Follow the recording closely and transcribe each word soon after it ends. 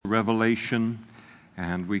Revelation,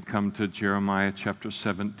 and we come to Jeremiah chapter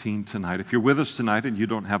 17 tonight. If you're with us tonight and you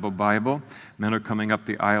don't have a Bible, men are coming up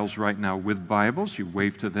the aisles right now with Bibles. You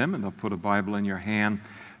wave to them and they'll put a Bible in your hand.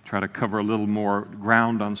 Try to cover a little more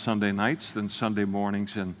ground on Sunday nights than Sunday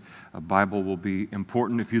mornings, and a Bible will be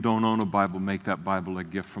important. If you don't own a Bible, make that Bible a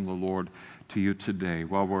gift from the Lord to you today.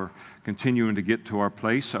 While we're continuing to get to our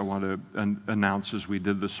place, I want to announce, as we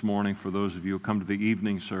did this morning, for those of you who come to the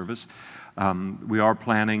evening service, we are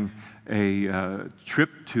planning a trip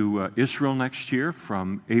to Israel next year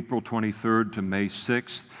from April 23rd to May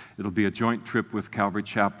 6th. It'll be a joint trip with Calvary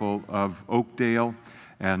Chapel of Oakdale.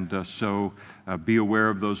 And so be aware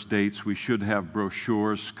of those dates. We should have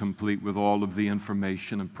brochures complete with all of the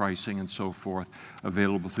information and pricing and so forth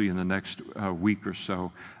available to you in the next week or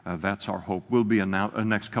so. That's our hope. We'll be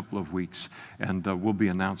next couple of weeks, and we'll be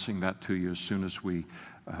announcing that to you as soon as we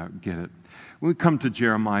get it. When we come to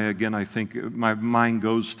Jeremiah, again, I think my mind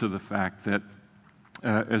goes to the fact that,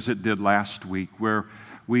 as it did last week, where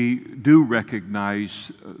we do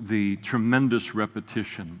recognize the tremendous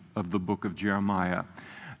repetition of the book of Jeremiah.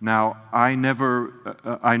 Now, I never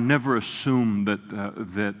assume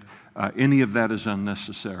that any of that is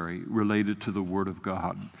unnecessary related to the Word of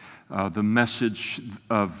God. The message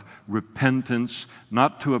of repentance,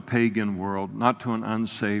 not to a pagan world, not to an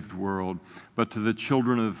unsaved world, but to the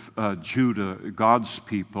children of Judah, God's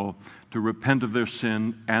people, to repent of their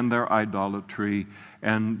sin and their idolatry,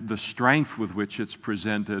 and the strength with which it's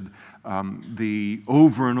presented, the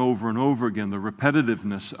over and over and over again, the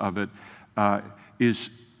repetitiveness of it is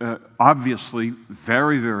obviously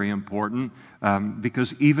very, very important,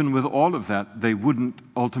 because even with all of that, they wouldn't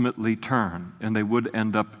ultimately turn, and they would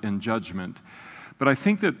end up in judgment. But I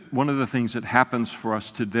think that one of the things that happens for us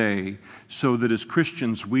today, so that as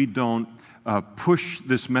Christians we don't push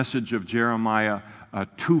this message of Jeremiah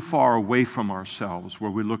too far away from ourselves, where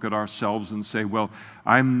we look at ourselves and say, well,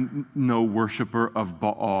 I'm no worshiper of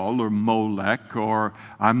Baal or Molech, or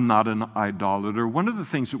I'm not an idolater. One of the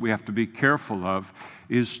things that we have to be careful of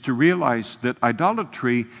is to realize that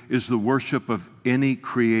idolatry is the worship of any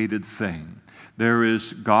created thing. There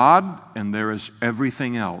is God and there is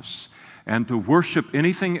everything else. And to worship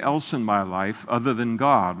anything else in my life other than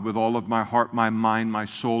God with all of my heart, my mind, my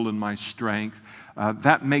soul, and my strength,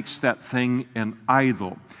 that makes that thing an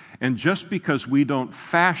idol. And just because we don't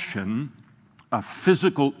fashion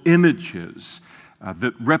physical images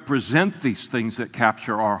that represent these things that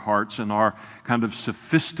capture our hearts in our kind of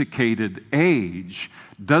sophisticated age,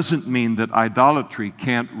 doesn't mean that idolatry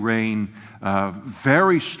can't reign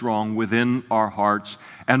very strong within our hearts,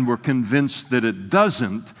 and we're convinced that it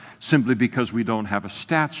doesn't simply because we don't have a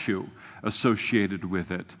statue associated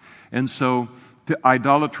with it. And so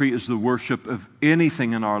idolatry is the worship of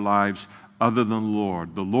anything in our lives other than the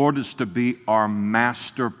Lord. The Lord is to be our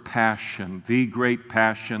master passion, the great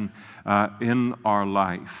passion in our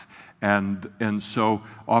life. And so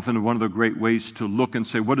often one of the great ways to look and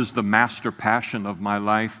say, what is the master passion of my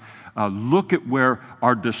life? Look at where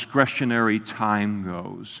our discretionary time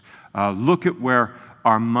goes. Look at where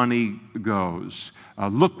our money goes.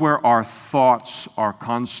 Look where our thoughts are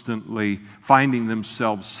constantly finding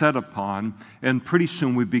themselves set upon, and pretty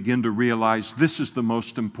soon we begin to realize this is the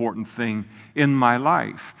most important thing in my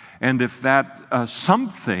life. And if that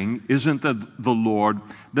something isn't the Lord,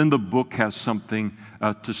 then the book has something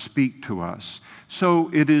to speak to us. So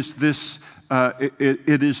it is this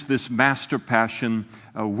master passion.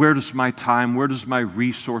 Where does my time, where does my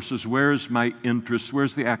resources, where is my interest,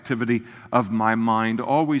 where's the activity of my mind,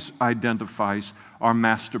 always identifies our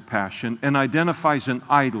master passion and identifies an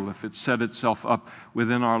idol if it's set itself up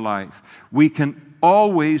within our life. We can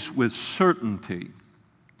always with certainty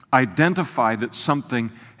identify that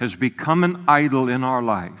something has become an idol in our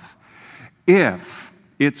life if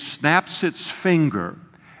it snaps its finger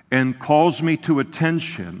and calls me to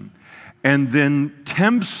attention and then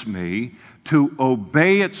tempts me to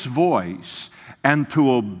obey its voice. And to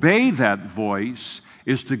obey that voice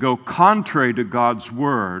is to go contrary to God's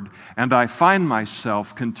word, and I find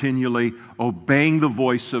myself continually obeying the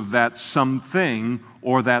voice of that something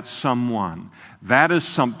or that someone. That is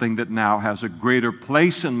something that now has a greater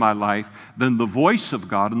place in my life than the voice of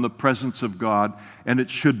God and the presence of God, and it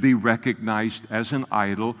should be recognized as an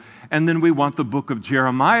idol. And then we want the book of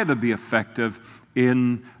Jeremiah to be effective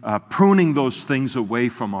in pruning those things away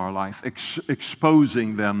from our life,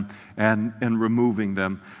 exposing them and removing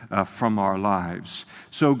them from our lives.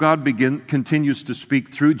 So God continues to speak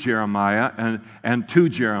through Jeremiah and to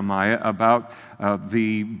Jeremiah about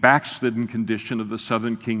the backslidden condition of the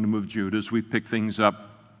southern kingdom of Judah. As we pick things up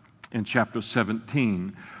in chapter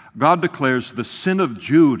 17, God declares the sin of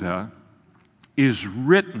Judah is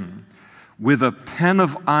written with a pen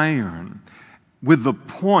of iron, with the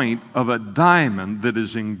point of a diamond that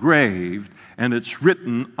is engraved, and it's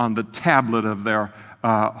written on the tablet of their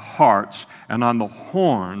hearts and on the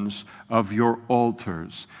horns of your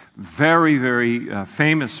altars. Very, very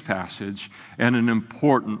famous passage and an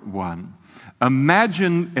important one.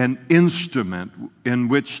 Imagine an instrument in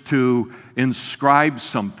which to inscribe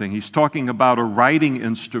something. He's talking about a writing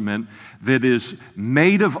instrument that is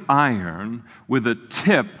made of iron with a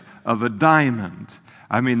tip of a diamond.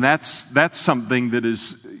 I mean, that's something that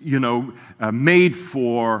is, made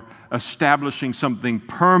for establishing something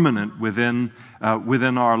permanent within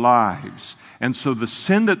our lives. And so the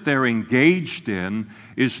sin that they're engaged in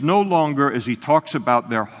is no longer, as he talks about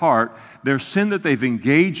their heart, their sin that they've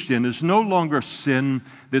engaged in is no longer sin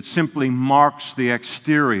that simply marks the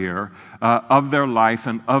exterior of their life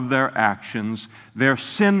and of their actions. Their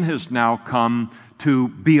sin has now come to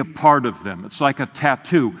be a part of them. It's like a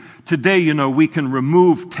tattoo. Today, we can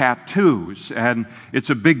remove tattoos, and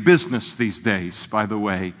it's a big business these days, by the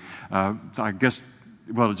way. I guess,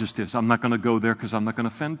 it just is. I'm not going to go there because I'm not going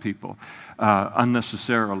to offend people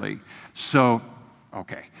unnecessarily.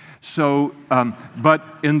 But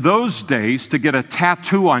in those days, to get a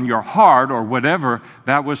tattoo on your heart or whatever,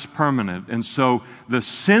 that was permanent. And so the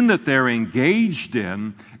sin that they're engaged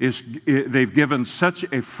in they've given such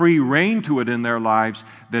a free rein to it in their lives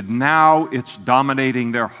that now it's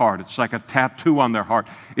dominating their heart. It's like a tattoo on their heart.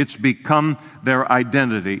 It's become their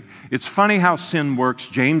identity. It's funny how sin works.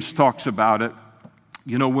 James talks about it.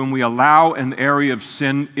 When we allow an area of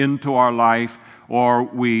sin into our life, or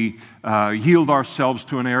we yield ourselves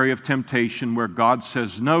to an area of temptation where God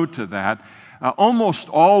says no to that, almost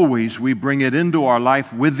always we bring it into our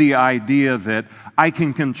life with the idea that I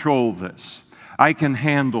can control this. I can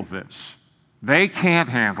handle this. They can't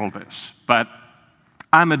handle this, but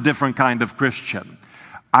I'm a different kind of Christian.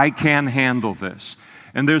 I can handle this.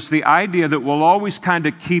 And there's the idea that we'll always kind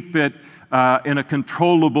of keep it in a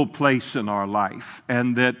controllable place in our life,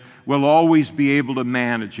 and that we'll always be able to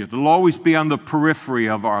manage it. It'll always be on the periphery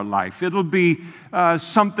of our life. It'll be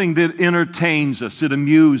something that entertains us. It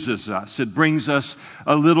amuses us. It brings us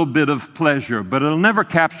a little bit of pleasure, but it'll never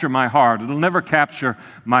capture my heart. It'll never capture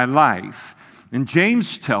my life. And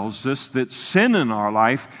James tells us that sin in our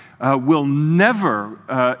life will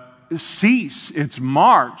never cease its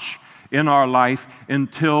march in our life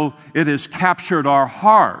until it has captured our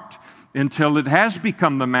heart, until it has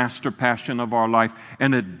become the master passion of our life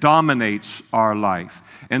and it dominates our life.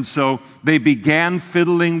 And so they began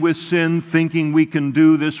fiddling with sin, thinking we can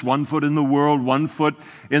do this, one foot in the world, one foot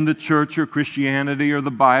in the church or Christianity or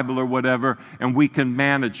the Bible or whatever, and we can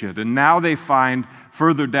manage it. And now they find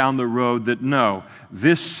further down the road that no,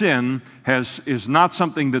 this sin is not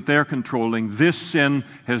something that they're controlling. This sin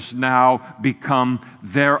has now become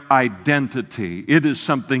their identity. It is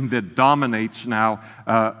something that dominates now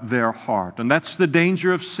their heart. And that's the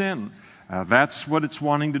danger of sin. That's what it's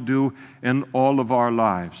wanting to do in all of our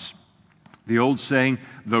lives. The old saying,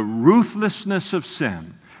 the ruthlessness of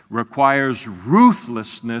sin requires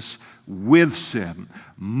ruthlessness with sin.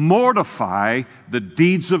 Mortify the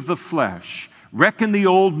deeds of the flesh. Reckon the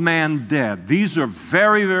old man dead. These are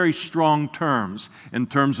very, very strong terms in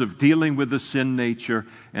terms of dealing with the sin nature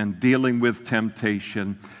and dealing with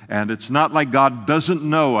temptation. And it's not like God doesn't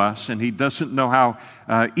know us and He doesn't know how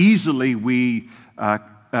easily we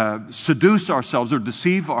seduce ourselves or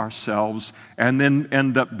deceive ourselves and then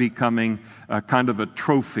end up becoming kind of a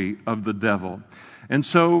trophy of the devil. And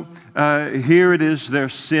so here it is, their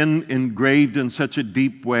sin engraved in such a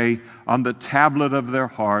deep way on the tablet of their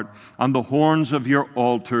heart, on the horns of your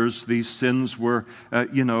altars. These sins were,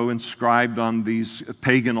 inscribed on these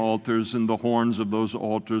pagan altars and the horns of those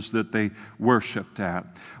altars that they worshipped at.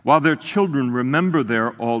 While their children remember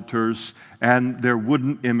their altars and their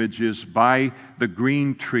wooden images by the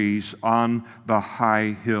green trees on the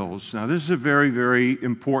high hills. Now, this is a very, very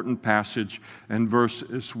important passage and verse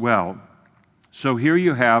as well. So here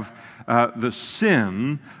you have the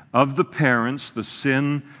sin of the parents, the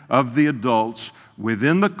sin of the adults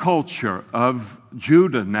within the culture of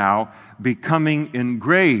Judah now becoming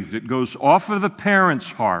engraved. It goes off of the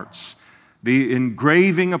parents' hearts, the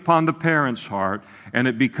engraving upon the parents' heart, and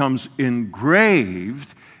it becomes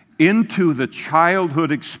engraved into the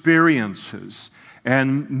childhood experiences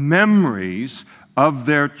and memories of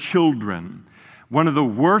their children. One of the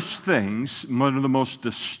worst things, one of the most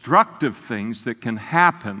destructive things that can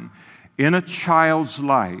happen in a child's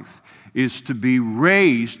life is to be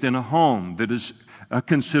raised in a home that is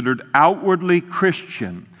considered outwardly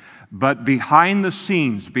Christian, But behind the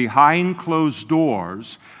scenes, behind closed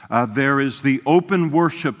doors, there is the open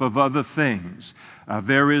worship of other things.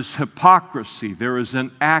 There is hypocrisy. There is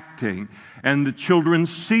an acting. And the children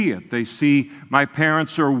see it. They see my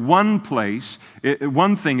parents are one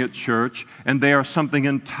thing at church, and they are something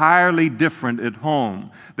entirely different at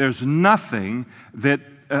home. There's nothing that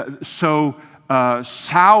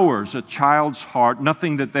sours a child's heart,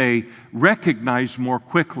 nothing that they recognize more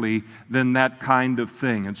quickly than that kind of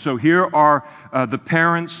thing. And so here are the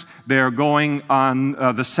parents. They're going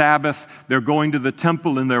on the Sabbath. They're going to the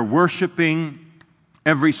temple and they're worshiping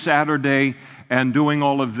every Saturday and doing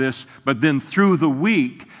all of this. But then through the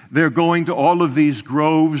week, they're going to all of these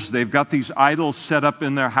groves. They've got these idols set up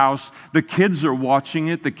in their house. The kids are watching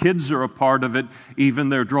it. The kids are a part of it. Even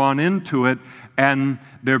they're drawn into it. And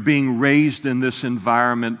they're being raised in this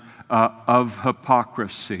environment of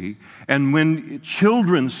hypocrisy. And when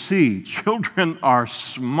children are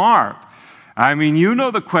smart. I mean, you know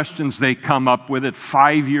the questions they come up with at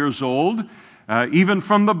 5 years old. Even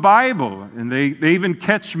from the Bible. And they even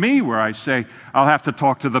catch me where I say, I'll have to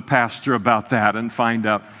talk to the pastor about that and find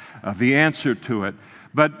out the answer to it.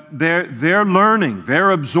 But they're learning,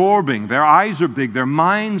 they're absorbing, their eyes are big, their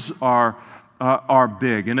minds are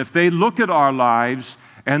big. And if they look at our lives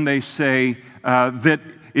and they say that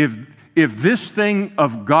if this thing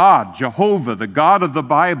of God, Jehovah, the God of the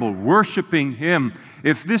Bible, worshiping Him,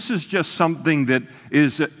 if this is just something that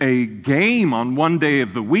is a game on one day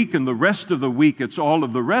of the week and the rest of the week it's all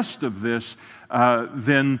of the rest of this,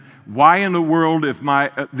 then why in the world, if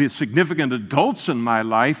the significant adults in my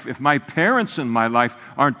life, if my parents in my life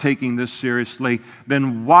aren't taking this seriously,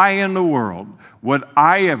 then why in the world would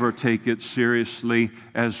I ever take it seriously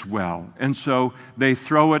as well? And so they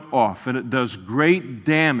throw it off, and it does great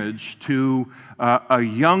damage to a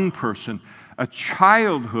young person. A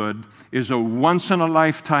childhood is a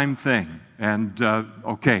once-in-a-lifetime thing. And,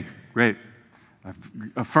 okay, great.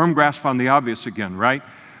 A firm grasp on the obvious again, right?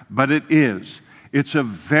 But it is. It's a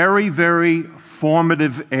very, very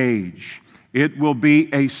formative age. It will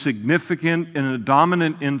be a significant and a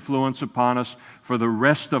dominant influence upon us for the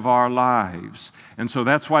rest of our lives. And so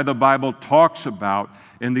that's why the Bible talks about,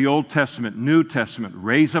 in the Old Testament, New Testament,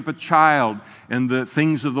 raise up a child in the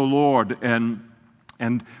things of the Lord, and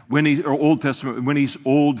when Old Testament, when he's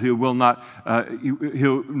old, he will not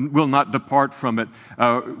depart from it.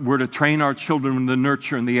 We're to train our children in the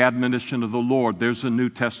nurture and the admonition of the Lord. There's a New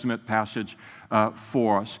Testament passage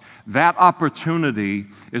for us. That opportunity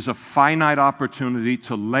is a finite opportunity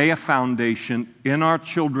to lay a foundation in our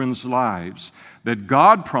children's lives that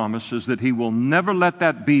God promises that He will never let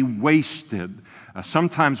that be wasted.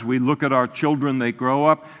 Sometimes we look at our children, they grow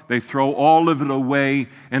up, they throw all of it away,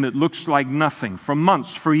 and it looks like nothing for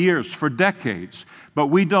months, for years, for decades. But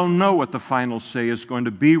we don't know what the final say is going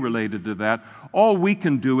to be related to that. All we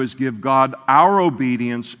can do is give God our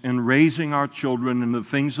obedience in raising our children in the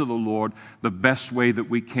things of the Lord the best way that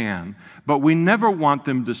we can. But we never want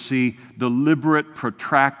them to see deliberate,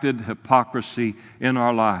 protracted hypocrisy in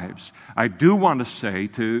our lives. I do want to say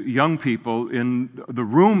to young people in the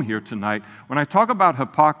room here tonight, when I talk about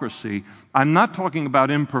hypocrisy, I'm not talking about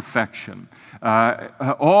imperfection.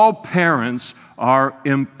 All parents are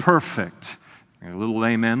imperfect. A little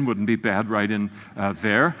amen wouldn't be bad right in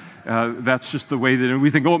there. That's just the way that we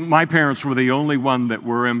think, oh, my parents were the only one that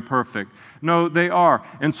were imperfect. No, they are.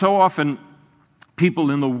 And so often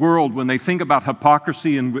people in the world, when they think about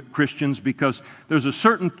hypocrisy in Christians, because there's a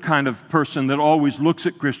certain kind of person that always looks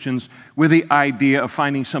at Christians with the idea of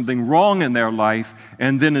finding something wrong in their life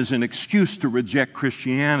and then as an excuse to reject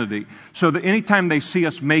Christianity. So that anytime they see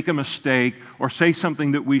us make a mistake or say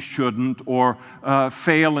something that we shouldn't or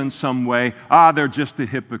fail in some way, they're just a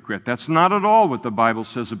hypocrite. That's not at all what the Bible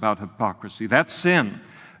says about hypocrisy. That's sin.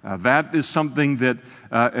 That is something that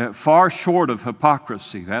far short of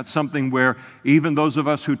hypocrisy. That's something where even those of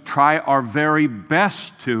us who try our very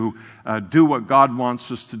best to do what God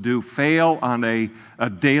wants us to do fail on a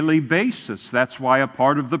daily basis. That's why a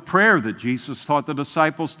part of the prayer that Jesus taught the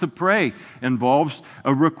disciples to pray involves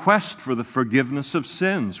a request for the forgiveness of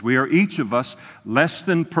sins. We are each of us less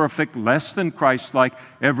than perfect, less than Christ-like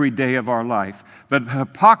every day of our life. But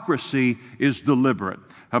hypocrisy is deliberate.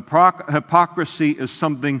 Hypocrisy is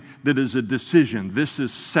something that is a decision. This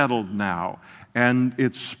is settled now. And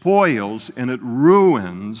it spoils and it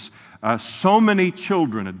ruins so many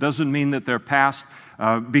children. It doesn't mean that they're past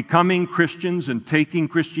becoming Christians and taking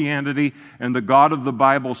Christianity and the God of the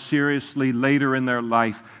Bible seriously later in their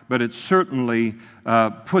life, but it certainly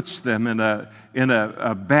puts them in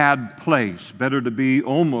a bad place.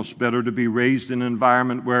 Almost better to be raised in an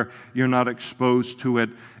environment where you're not exposed to it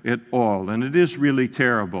at all. And it is really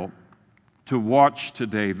terrible. to watch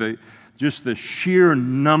today, just the sheer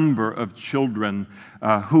number of children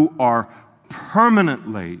who are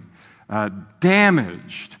permanently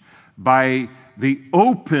damaged by the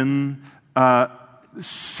open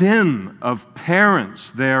sin of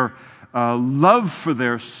parents, their love for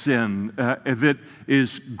their sin that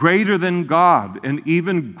is greater than God and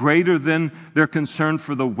even greater than their concern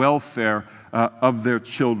for the welfare of their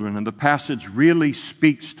children. And the passage really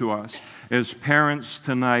speaks to us as parents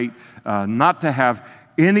tonight not to have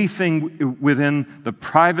anything within the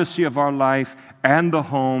privacy of our life and the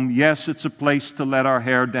home. Yes, it's a place to let our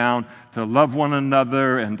hair down, to love one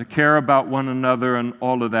another and to care about one another and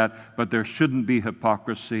all of that, but there shouldn't be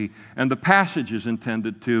hypocrisy. And the passage is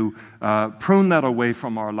intended to prune that away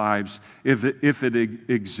from our lives if it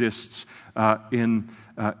exists in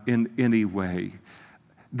any way.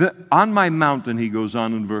 On my mountain, he goes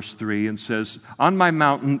on in verse 3 and says, on my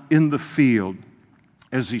mountain in the field,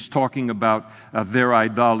 as he's talking about their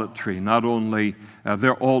idolatry, not only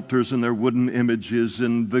their altars and their wooden images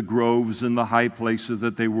and the groves and the high places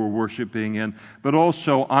that they were worshiping in, but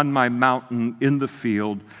also on my mountain in the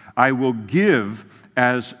field, I will give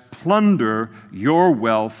as plunder your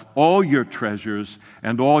wealth, all your treasures,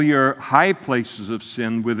 and all your high places of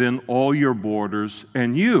sin within all your borders,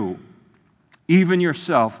 and you, even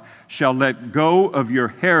yourself, shall let go of your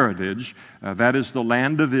heritage, that is the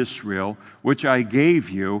land of Israel, which I gave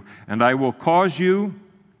you, and I will cause you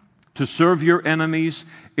to serve your enemies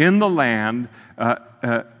in the land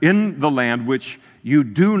which you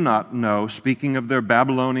do not know, speaking of their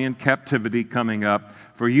Babylonian captivity coming up,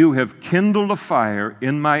 for you have kindled a fire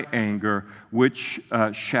in my anger, which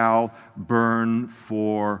shall burn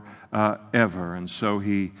forever. And so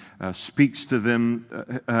he speaks to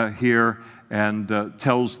them here and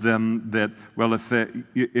tells them that, well,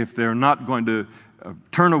 if they're not going to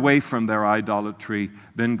turn away from their idolatry,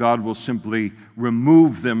 then God will simply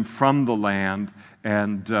remove them from the land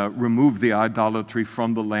and remove the idolatry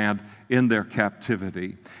from the land in their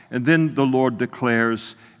captivity. And then the Lord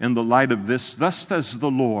declares, in the light of this, thus says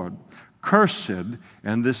the Lord, cursed,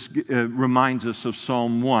 and this reminds us of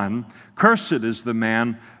Psalm 1, cursed is the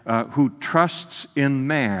man who trusts in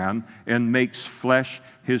man and makes flesh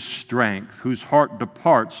his strength, whose heart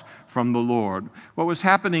departs from the Lord. What was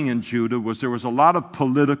happening in Judah was there was a lot of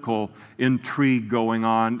political intrigue going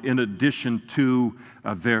on in addition to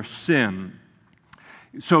their sin.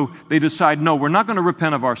 So they decide, no, we're not going to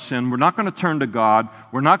repent of our sin. We're not going to turn to God.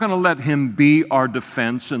 We're not going to let Him be our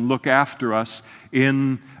defense and look after us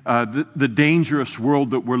in the dangerous world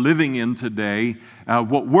that we're living in today.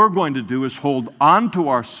 What we're going to do is hold on to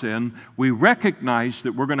our sin. We recognize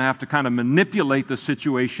that we're going to have to kind of manipulate the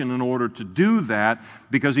situation in order to do that,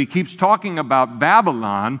 because he keeps talking about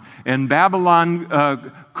Babylon, and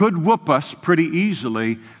Babylon could whoop us pretty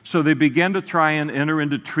easily. So they began to try and enter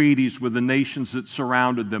into treaties with the nations that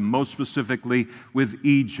surrounded them, most specifically with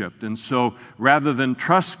Egypt. And so rather than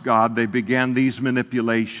trust God, they began these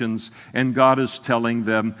manipulations, and God is telling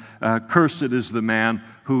them, cursed is the man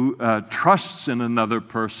who trusts in another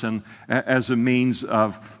person as a means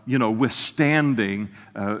of, withstanding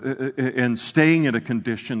and staying in a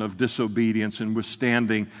condition of disobedience and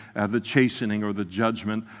withstanding the chastening or the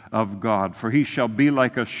judgment of God. For he shall be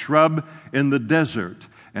like a shrub in the desert,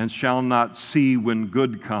 and shall not see when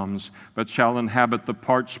good comes, but shall inhabit the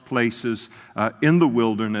parched places in the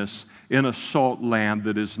wilderness, in a salt land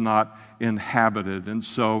that is not inhabited. And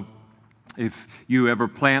so, if you ever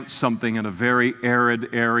plant something in a very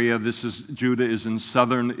arid area, Judah is in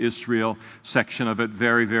southern Israel, section of it,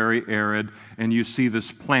 very, very arid, and you see this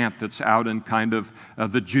plant that's out in kind of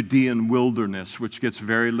the Judean wilderness, which gets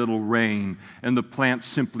very little rain, and the plant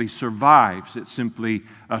simply survives. It simply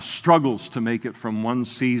struggles to make it from one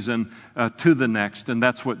season to the next, and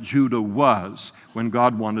that's what Judah was when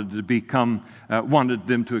God wanted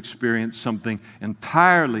them to experience something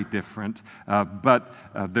entirely different, but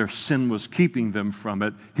their sin was keeping them from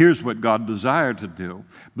it. Here's what God desired to do.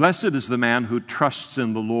 Blessed is the man who trusts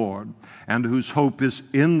in the Lord and whose hope is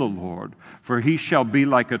in the Lord, for he shall be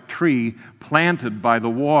like a tree planted by the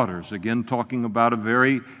waters. Again, talking about a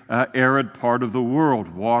very arid part of the world.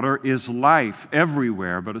 Water is life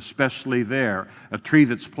everywhere, but especially there. A tree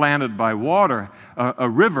that's planted by water, a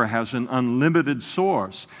river has an unlimited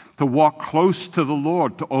source. To walk close to the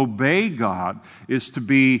Lord, to obey God, is to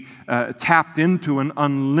be tapped into an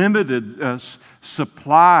unlimited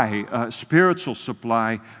supply, spiritual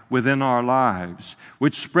supply within our lives,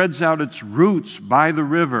 which spreads out its roots by the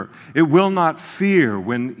river. It will not fear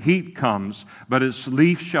when heat comes, but its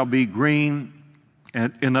leaf shall be green,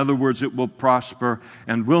 And in other words, it will prosper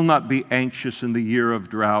and will not be anxious in the year of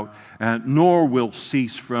drought, nor will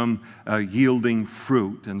cease from yielding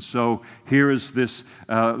fruit. And so here is this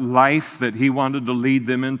life that he wanted to lead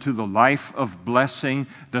them into, the life of blessing.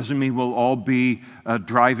 Doesn't mean we'll all be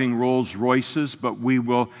driving Rolls Royces, but we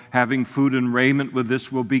will, having food and raiment with this,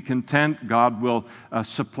 will be content. God will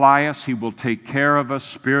supply us. He will take care of us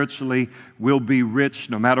spiritually. We'll be rich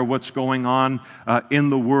no matter what's going on in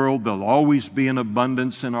the world. There'll always be an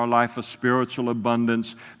abundance in our life, a spiritual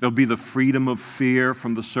abundance. There'll be the freedom of fear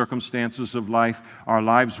from the circumstances of life. Our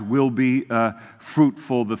lives will be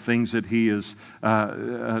fruitful, the things that he is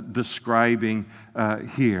describing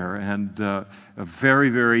here. And a very,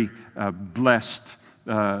 very blessed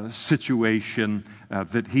situation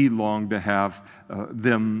that he longed to have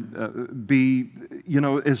them be,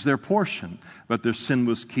 as their portion. But their sin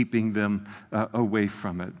was keeping them away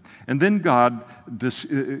from it. And then God,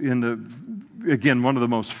 again, one of the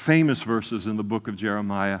most famous verses in the book of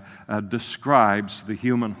Jeremiah, describes the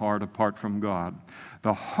human heart apart from God.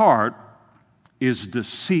 The heart is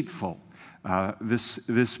deceitful.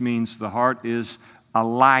 This means the heart is a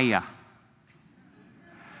liar.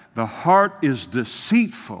 The heart is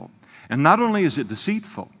deceitful. And not only is it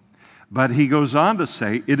deceitful, but he goes on to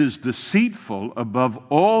say, it is deceitful above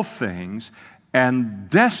all things and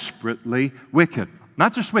desperately wicked.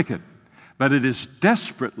 Not just wicked, but it is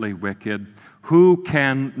desperately wicked. Who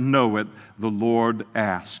can know it? The Lord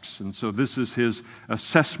asks. And so this is his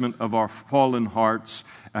assessment of our fallen hearts,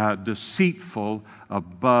 deceitful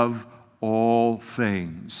above all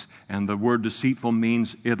things. And the word deceitful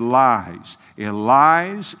means it lies. It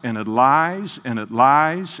lies, and it lies, and it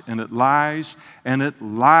lies, and it lies, and it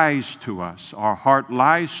lies to us. Our heart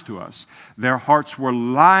lies to us. Their hearts were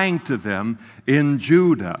lying to them in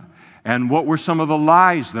Judah. And what were some of the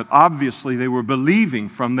lies that obviously they were believing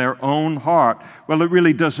from their own heart? Well, it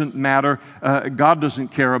really doesn't matter. God doesn't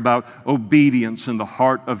care about obedience in the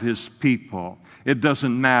heart of his people. It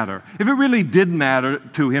doesn't matter. If it really did matter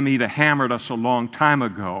to him, he'd have hammered us a long time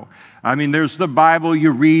ago. I mean, there's the Bible, you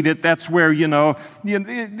read it, that's where,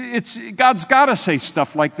 God's got to say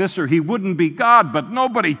stuff like this or he wouldn't be God, but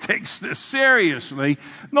nobody takes this seriously.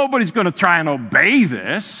 Nobody's going to try and obey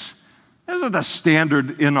this. This isn't a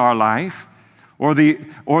standard in our life. Or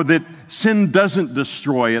that sin doesn't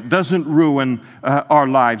destroy, it doesn't ruin our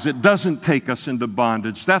lives, it doesn't take us into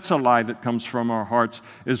bondage. That's a lie that comes from our hearts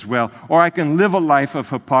as well. Or I can live a life of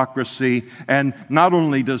hypocrisy, and not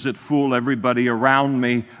only does it fool everybody around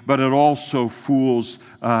me, but it also fools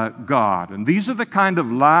God. And these are the kind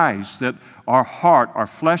of lies that our heart, our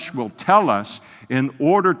flesh will tell us in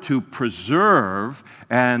order to preserve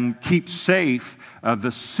and keep safe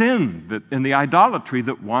the sin and the idolatry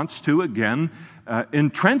that wants to, again,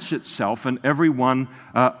 entrench itself in every one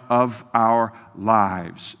of our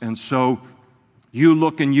lives. And so you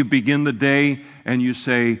look and you begin the day and you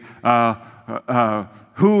say,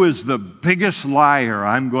 who is the biggest liar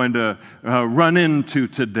I'm going to run into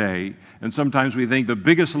today? And sometimes we think the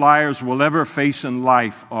biggest liars we'll ever face in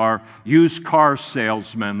life are used car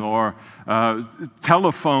salesmen or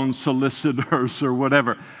telephone solicitors or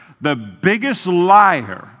whatever. The biggest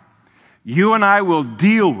liar you and I will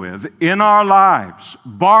deal with in our lives,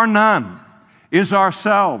 bar none, is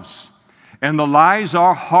ourselves. And the lies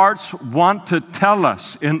our hearts want to tell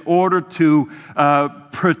us in order to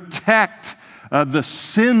protect the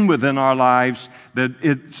sin within our lives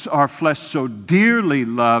that our flesh so dearly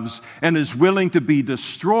loves and is willing to be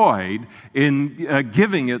destroyed in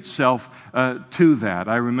giving itself to that.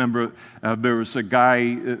 I remember there's a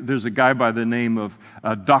guy by the name of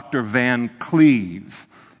Dr. Van Cleve.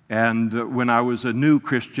 And when I was a new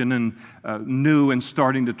Christian and new and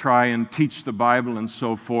starting to try and teach the Bible and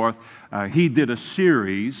so forth, he did a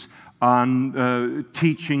series on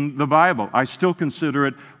teaching the Bible. I still consider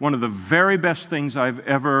it one of the very best things I've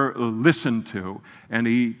ever listened to. And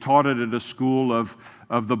he taught it at a school of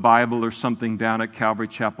the Bible or something down at Calvary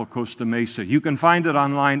Chapel, Costa Mesa. You can find it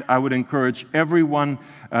online. I would encourage everyone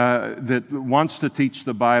that wants to teach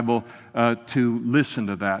the Bible to listen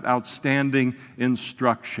to that. Outstanding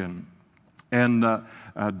instruction. And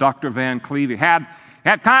Dr. Van Cleve had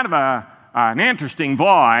kind of an interesting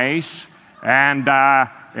voice and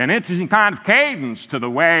an interesting kind of cadence to the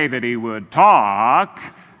way that he would talk.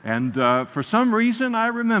 And for some reason, I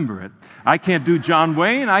remember it. I can't do John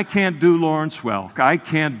Wayne. I can't do Lawrence Welk. I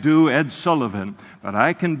can't do Ed Sullivan. But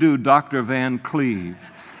I can do Dr. Van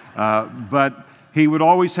Cleve. But he would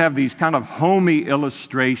always have these kind of homey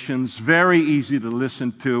illustrations, very easy to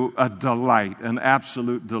listen to, a delight, an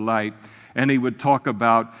absolute delight. And he would talk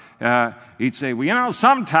about, he'd say, well,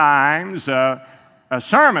 sometimes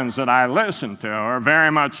sermons that I listen to are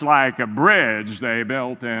very much like a bridge they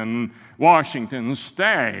built in Washington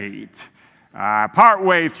State.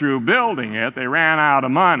 Partway through building it, they ran out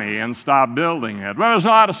of money and stopped building it. Well, there's a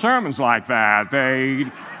lot of sermons like that. They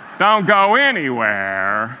don't go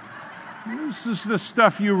anywhere. This is the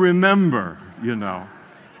stuff you remember, you know.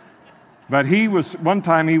 But one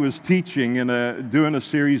time he was teaching doing a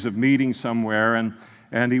series of meetings somewhere,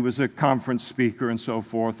 and he was a conference speaker and so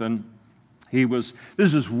forth, and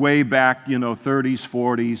this is way back, 30s,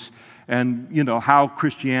 40s, and, how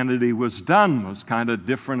Christianity was done was kind of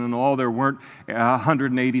different and all. There weren't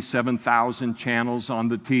 187,000 channels on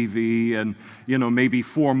the TV, and, maybe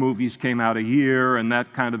 4 movies came out a year and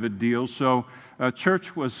that kind of a deal. So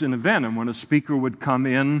church was an event, and when a speaker would come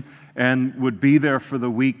in and would be there for the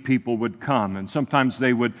week, people would come. And sometimes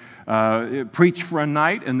they would preach for a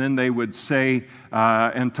night, and then they would say,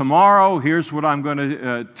 and tomorrow, here's what I'm going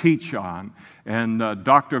to teach on. And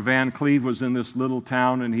Dr. Van Cleve was in this little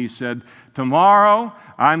town, and he said, tomorrow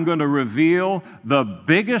I'm going to reveal the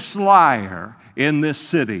biggest liar in this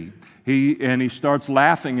city. He starts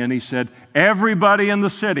laughing, and he said, everybody in the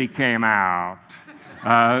city came out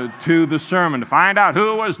to the sermon to find out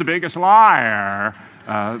who was the biggest liar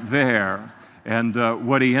there. And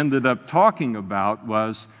what he ended up talking about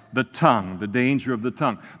was the tongue, the danger of the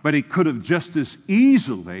tongue. But he could have just as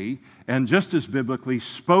easily and just as biblically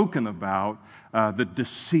spoken about the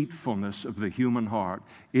deceitfulness of the human heart.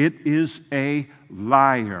 It is a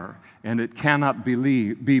liar, and it cannot be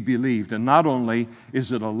believed. And not only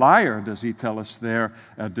is it a liar, does he tell us there,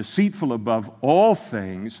 deceitful above all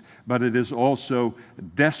things, but it is also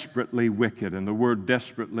desperately wicked. And the word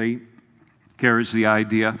desperately carries the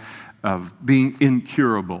idea of being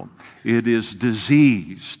incurable. It is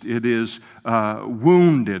diseased. It is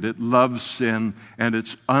wounded. It loves sin, and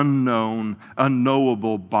it's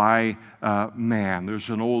unknowable by man. There's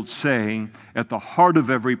an old saying, at the heart of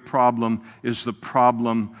every problem is the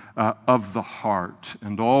problem of the heart.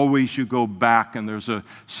 And always you go back, and there's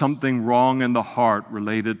something wrong in the heart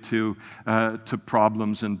related to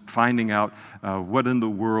problems, and finding out what in the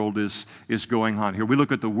world is going on here. We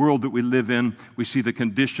look at the world that we live in. We see the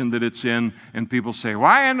condition that it's in, and people say,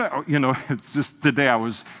 why? It's just today I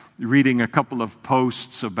was reading a couple of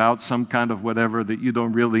posts about some kind of whatever that you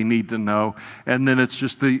don't really need to know, and then it's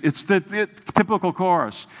the typical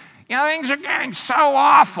chorus. Things are getting so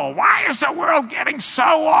awful. Why is the world getting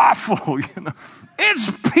so awful?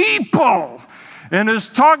 It's people, and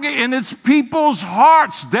it's people's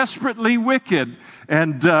hearts, desperately wicked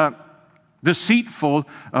and deceitful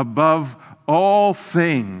above all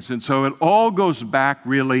things. And so it all goes back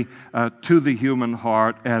really to the human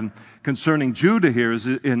heart. And concerning Judah here, is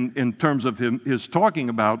in terms of his talking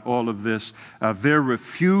about all of this, their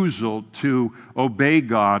refusal to obey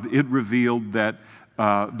God, it revealed that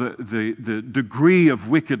the degree of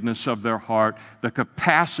wickedness of their heart, the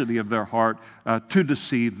capacity of their heart to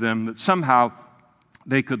deceive them, that somehow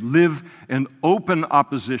they could live in open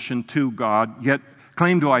opposition to God, yet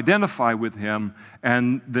claim to identify with Him,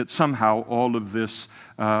 and that somehow all of this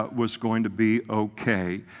was going to be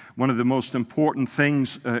okay. One of the most important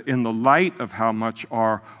things in the light of how much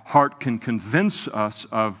our heart can convince us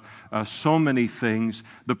of so many things,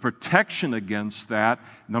 the protection against that,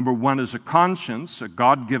 number one, is a conscience, a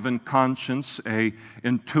God-given conscience, a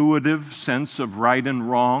intuitive sense of right and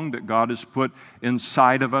wrong that God has put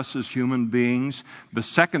inside of us as human beings. The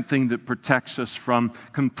second thing that protects us from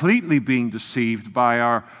completely being deceived by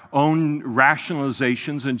our own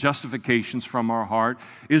rationalizations and justifications from our heart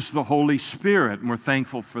is the Holy Spirit, and we're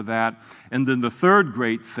thankful for that. And then the third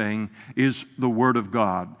great thing is the Word of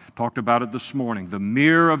God. Talked about it this morning. The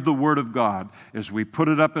mirror of the Word of God. As we put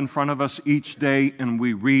it up in front of us each day and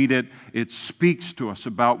we read it, it speaks to us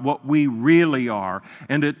about what we really are.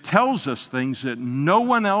 And it tells us things that no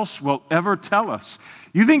one else will ever tell us.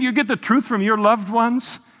 You think you get the truth from your loved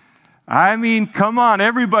ones? I mean, come on,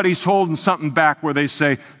 everybody's holding something back where they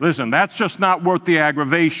say, listen, that's just not worth the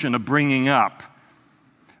aggravation of bringing up.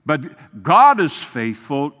 But God is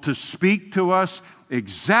faithful to speak to us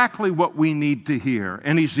exactly what we need to hear.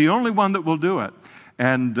 And He's the only one that will do it.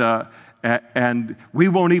 And we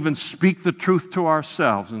won't even speak the truth to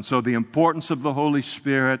ourselves. And so the importance of the Holy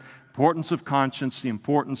Spirit, importance of conscience, the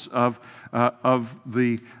importance of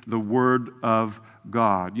the Word of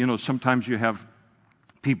God. Sometimes you have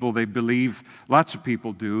People, they believe, lots of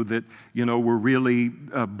people do, that, we're really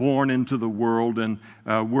born into the world, and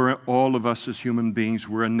we're all of us as human beings,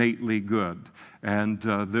 we're innately good. And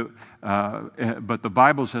but the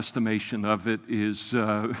Bible's estimation of it is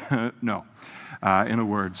no, in a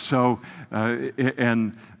word. So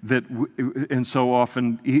and so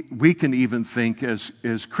often we can even think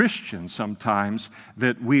as Christians sometimes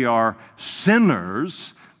that we are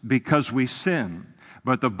sinners because we sin.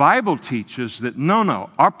 But the Bible teaches that no,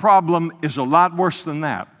 our problem is a lot worse than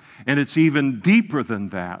that. And it's even deeper than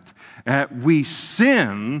that. We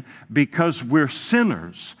sin because we're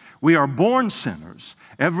sinners. We are born sinners.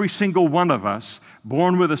 Every single one of us,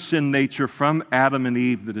 born with a sin nature from Adam and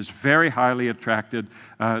Eve that is very highly attracted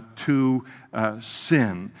to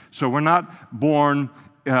sin. So we're not born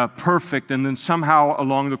perfect, and then somehow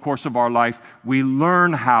along the course of our life, we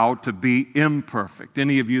learn how to be imperfect.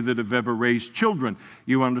 Any of you that have ever raised children,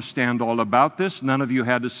 you understand all about this. None of you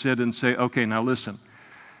had to sit and say, okay, now listen,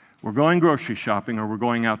 we're going grocery shopping or we're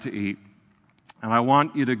going out to eat, and I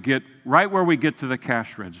want you to get right where we get to the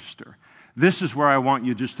cash register. This is where I want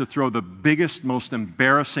you just to throw the biggest, most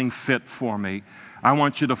embarrassing fit for me. I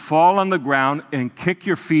want you to fall on the ground and kick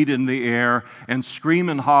your feet in the air and scream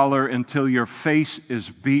and holler until your face is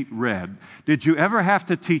beet red. Did you ever have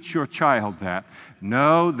to teach your child that?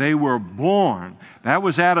 No, they were born. That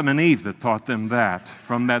was Adam and Eve that taught them that,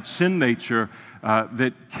 from that sin nature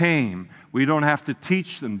that came. We don't have to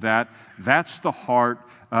teach them that. That's the heart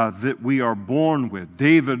that we are born with.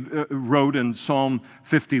 David wrote in Psalm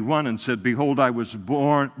 51 and said, "Behold, I was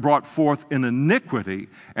brought forth in iniquity,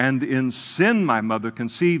 and in sin my mother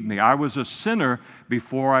conceived me. I was a sinner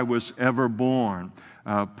before I was ever born."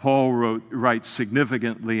 Paul writes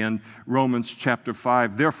significantly in Romans chapter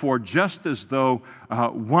 5, "Therefore, just as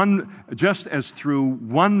through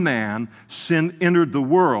one man sin entered the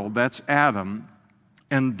world," that's Adam,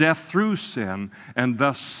 "and death through sin, and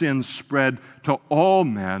thus sin spread to all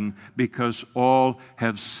men because all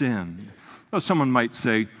have sinned." Well, someone might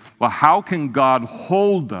say, well, how can God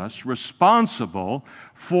hold us responsible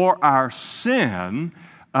for our sin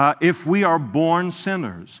if we are born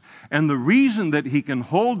sinners? And the reason that He can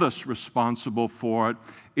hold us responsible for it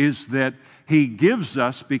is that He gives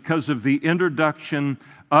us, because of the introduction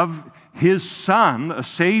of His Son, a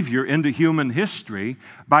Savior, into human history,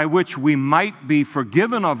 by which we might be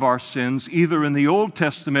forgiven of our sins, either in the Old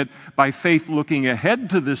Testament by faith looking ahead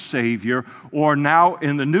to this Savior, or now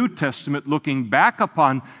in the New Testament looking back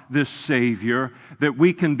upon this Savior, that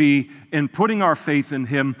we can be, in putting our faith in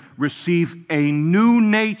Him, receive a new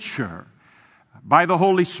nature by the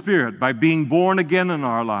Holy Spirit, by being born again in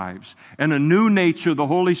our lives. And a new nature, the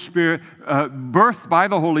Holy Spirit, birthed by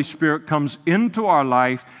the Holy Spirit, comes into our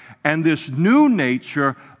life. And this new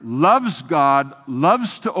nature loves God,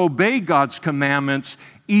 loves to obey God's commandments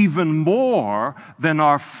even more than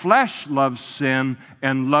our flesh loves sin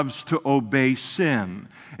and loves to obey sin.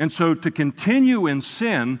 And so to continue in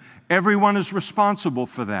sin, everyone is responsible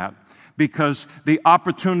for that, because the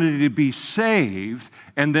opportunity to be saved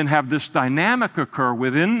and then have this dynamic occur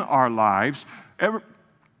within our lives,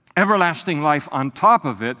 everlasting life on top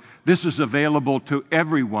of it, this is available to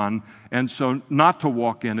everyone, and so not to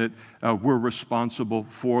walk in it, we're responsible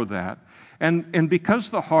for that. And because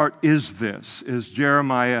the heart is this, as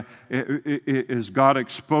Jeremiah, as God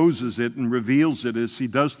exposes it and reveals it, as He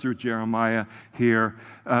does through Jeremiah here,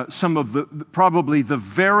 some of probably the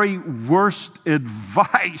very worst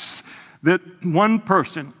advice that one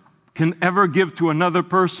person can ever give to another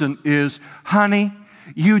person is, honey,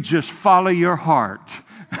 you just follow your heart.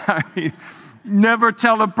 I mean, never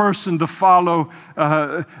tell a person to follow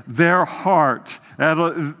their heart.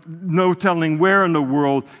 No telling where in the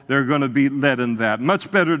world they're going to be led in that.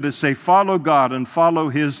 Much better to say, follow God and follow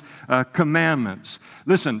His commandments.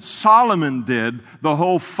 Listen, Solomon did the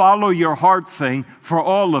whole follow your heart thing for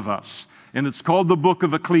all of us. And it's called the book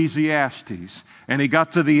of Ecclesiastes. And he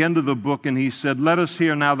got to the end of the book and he said, let us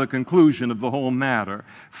hear now the conclusion of the whole matter.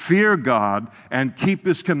 Fear God and keep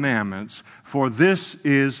His commandments, for this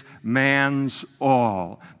is man's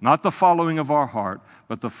all. Not the following of our heart,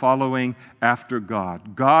 but the following after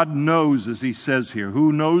God. God knows, as he says here,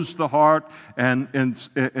 who knows the heart and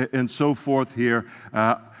so forth here.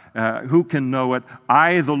 Who can know it?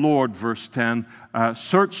 I, the Lord, verse 10,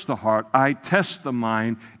 search the heart. I test the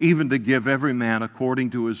mind, even to give every man according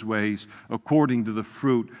to his ways, according to the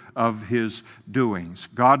fruit of his doings.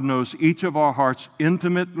 God knows each of our hearts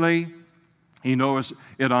intimately. He knows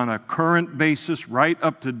it on a current basis, right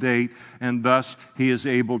up to date, and thus He is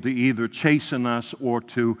able to either chasten us or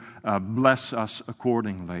to bless us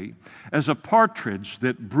accordingly. As a partridge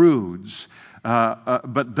that broods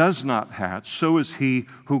but does not hatch, so is he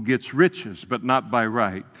who gets riches, but not by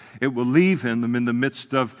right. It will leave him in the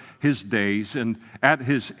midst of his days, and at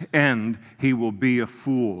his end he will be a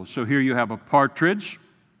fool. So here you have a partridge.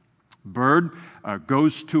 Bird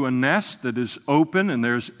goes to a nest that is open and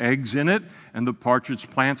there's eggs in it, and the partridge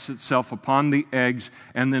plants itself upon the eggs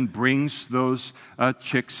and then brings those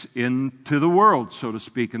chicks into the world, so to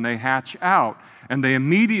speak, and they hatch out. And they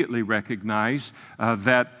immediately recognize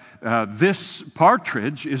that this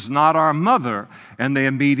partridge is not our mother, and they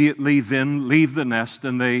immediately then leave the nest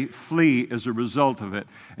and they flee as a result of it.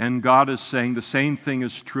 And God is saying the same thing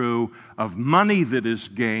is true of money that is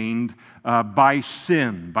gained by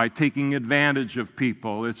sin, by taking advantage of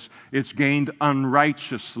people. It's gained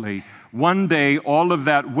unrighteously. One day, all of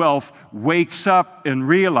that wealth wakes up and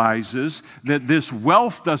realizes that this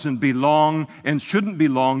wealth doesn't belong and shouldn't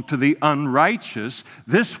belong to the unrighteous.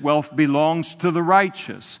 This wealth belongs to the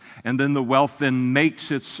righteous. And then the wealth then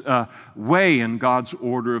makes its way in God's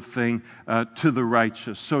order of thing to the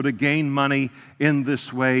righteous. So to gain money in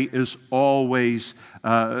this way is always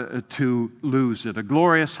to lose it. A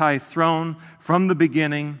glorious high throne from the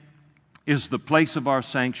beginning is the place of our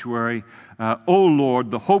sanctuary. O Lord,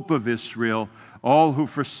 the hope of Israel, all who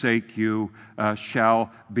forsake you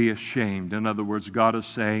shall be ashamed. In other words, God is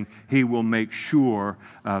saying He will make sure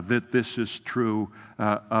that this is true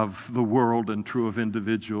of the world and true of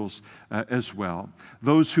individuals as well.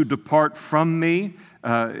 Those who depart from me,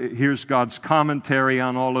 here's God's commentary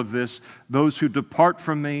on all of this. Those who depart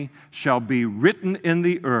from me shall be written in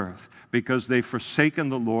the earth, because they've forsaken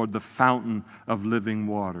the Lord, the fountain of living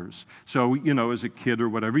waters. So, as a kid or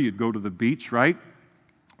whatever, you'd go to the beach, right?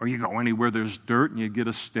 Or you go anywhere there's dirt and you get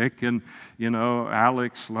a stick and,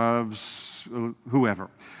 Alex loves whoever.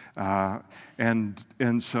 And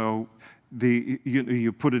so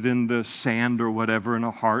you put it in the sand or whatever in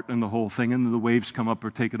a heart and the whole thing, and then the waves come up or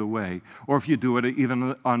take it away. Or if you do it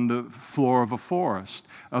even on the floor of a forest,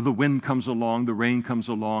 the wind comes along, the rain comes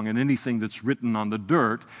along, and anything that's written on the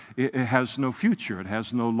dirt, it has no future, it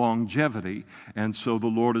has no longevity. And so the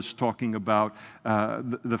Lord is talking about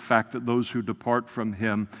the fact that those who depart from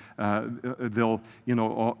Him, they'll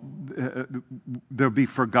be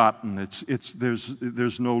forgotten.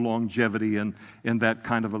 There's no longevity in that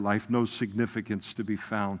kind of a life, no significance to be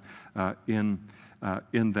found in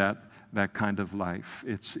that kind of life.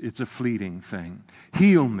 It's a fleeting thing.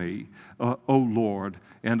 Heal me, O Lord,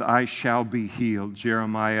 and I shall be healed.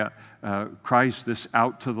 Jeremiah cries this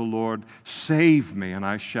out to the Lord. Save me, and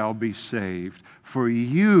I shall be saved. For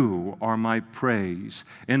you are my praise.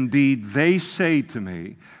 Indeed, they say to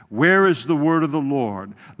me, where is the word of the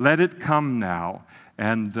Lord? Let it come now.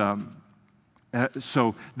 And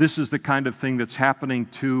so this is the kind of thing that's happening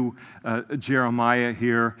to Jeremiah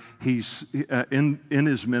here. He's in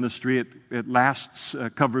his ministry. It lasts,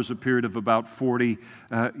 covers a period of about 40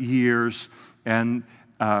 years, and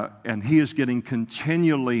he is getting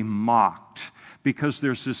continually mocked because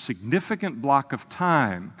there's this significant block of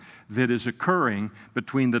time that is occurring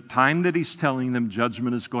between the time that he's telling them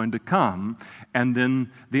judgment is going to come and then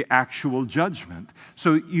the actual judgment.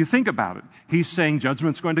 So you think about it. He's saying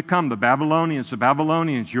judgment's going to come. The Babylonians,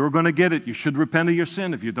 you're going to get it. You should repent of your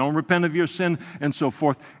sin. If you don't repent of your sin, and so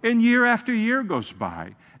forth. And year after year goes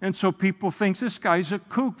by. And so people think, this guy's a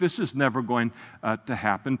kook. This is never going to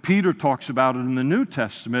happen. Peter talks about it in the New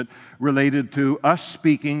Testament related to us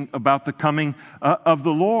speaking about the coming of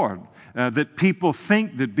the Lord. That people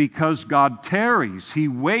think that because God tarries, He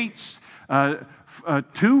waits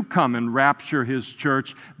to come and rapture His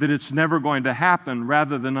church, that it's never going to happen,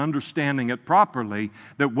 rather than understanding it properly,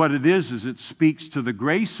 that what it is it speaks to the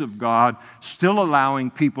grace of God, still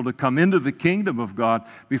allowing people to come into the kingdom of God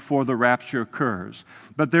before the rapture occurs.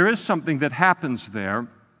 But there is something that happens there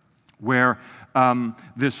where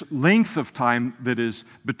this length of time that is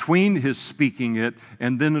between His speaking it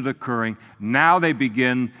and then it occurring, now they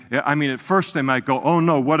begin, at first they might go, oh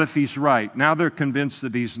no, what if He's right? Now they're convinced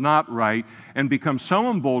that He's not right and become so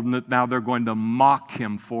emboldened that now they're going to mock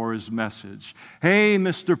Him for His message. Hey,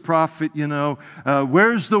 Mr. Prophet,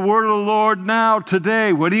 where's the word of the Lord now,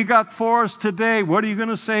 today? What do you got for us today? What are you going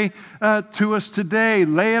to say to us today?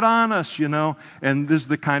 Lay it on us, And this is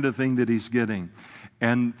the kind of thing that he's getting.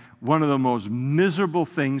 And one of the most miserable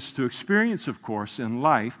things to experience, of course, in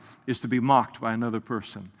life is to be mocked by another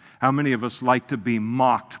person. How many of us like to be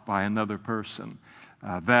mocked by another person?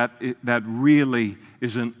 That really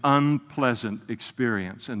is an unpleasant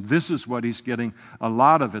experience. And this is what he's getting a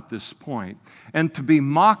lot of at this point. And to be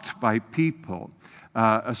mocked by people,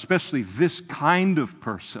 especially this kind of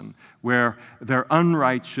person, where they're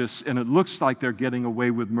unrighteous and it looks like they're getting away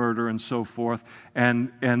with murder and so forth,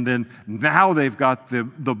 and then now they've got the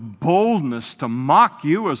boldness to mock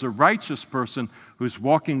you as a righteous person who's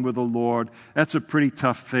walking with the Lord. That's a pretty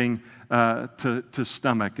tough thing to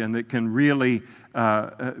stomach, and it can really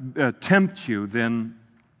tempt you then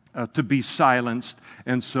to be silenced.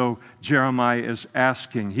 And so Jeremiah is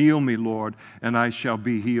asking, heal me, Lord, and I shall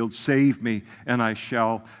be healed. Save me, and I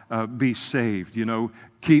shall be saved.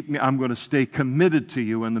 Keep me. I'm going to stay committed to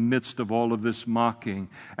you in the midst of all of this mocking.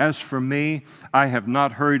 As for me, I have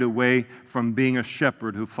not hurried away from being a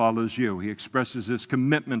shepherd who follows you. He expresses his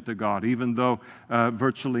commitment to God, even though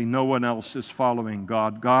virtually no one else is following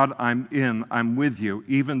God. God, I'm with you,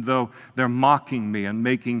 even though they're mocking me and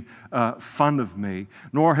making fun of me.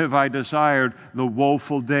 Nor have I desired the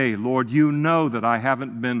woeful day. Lord, you know that I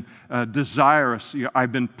haven't been desirous.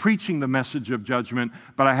 I've been preaching the message of judgment,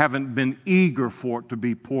 but I haven't been eager for it to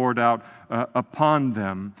be poured out upon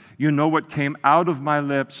them. You know what came out of my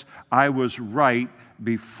lips. I was right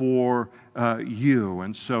before you.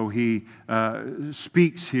 And so he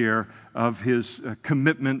speaks here of his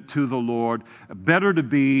commitment to the Lord. Better to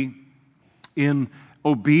be in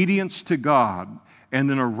obedience to God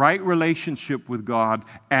and in a right relationship with God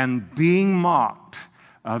and being mocked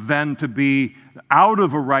than to be out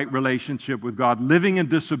of a right relationship with God, living in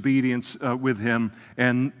disobedience with Him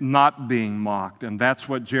and not being mocked. And that's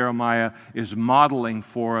what Jeremiah is modeling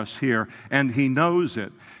for us here, and he knows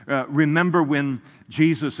it. Remember when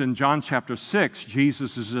Jesus, in John chapter 6,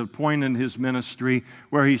 Jesus is at a point in his ministry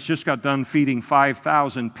where he's just got done feeding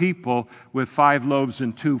 5,000 people with 5 loaves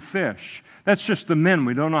and 2 fish. That's just the men.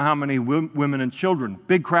 We don't know how many women and children.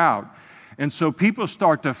 Big crowd. And so people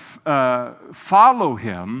start to follow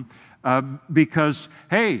him because,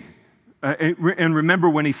 hey, and remember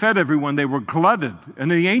when he fed everyone, they were glutted. In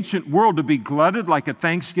the ancient world, to be glutted like at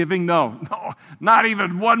Thanksgiving, no, not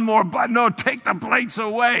even one more, but no, take the plates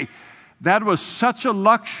away. That was such a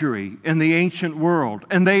luxury in the ancient world,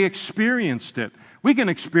 and they experienced it. We can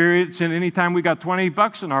experience it anytime we got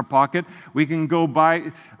 $20 in our pocket. We can go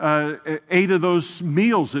buy 8 of those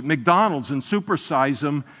meals at McDonald's and supersize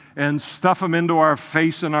them and stuff them into our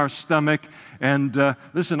face and our stomach. And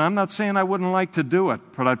listen, I'm not saying I wouldn't like to do it,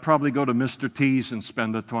 but I'd probably go to Mr. T's and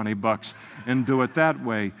spend the $20 and do it that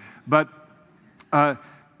way. But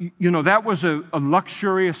that was a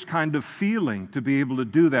luxurious kind of feeling to be able to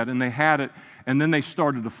do that, and they had it. And then they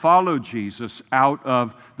started to follow Jesus out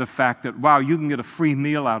of the fact that, wow, you can get a free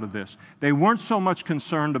meal out of this. They weren't so much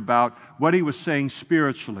concerned about what he was saying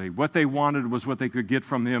spiritually. What they wanted was what they could get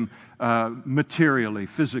from him materially,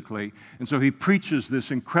 physically. And so he preaches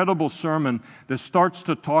this incredible sermon that starts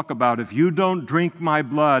to talk about, if you don't drink my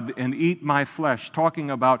blood and eat my flesh,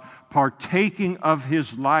 talking about partaking of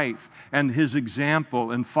his life and his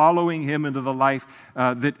example and following him into the life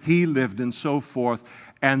that he lived and so forth.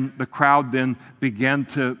 And the crowd then began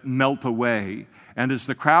to melt away. And as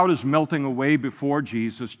the crowd is melting away before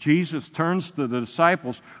Jesus, Jesus turns to the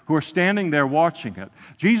disciples who are standing there watching it.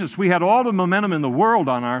 Jesus, we had all the momentum in the world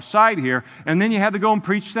on our side here, and then you had to go and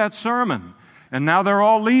preach that sermon. And now they're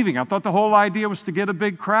all leaving. I thought the whole idea was to get a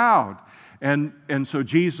big crowd. And so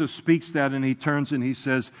Jesus speaks that, and he turns and he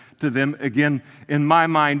says to them, again, in my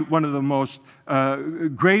mind, one of the most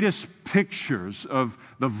greatest pictures of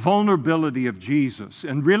the vulnerability of Jesus,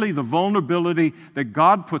 and really the vulnerability that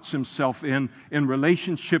God puts himself in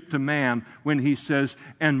relationship to man when he says,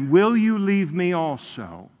 and will you leave me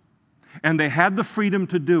also? And they had the freedom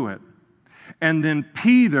to do it. And then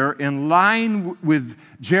Peter, in line with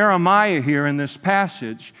Jeremiah here in this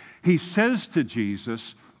passage, he says to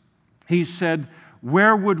Jesus, he said,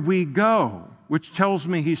 where would we go? Which tells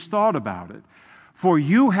me he's thought about it. For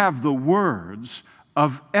you have the words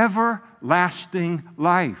of everlasting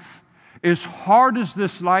life. As hard as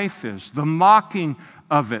this life is, the mocking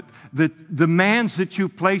of it, the demands that you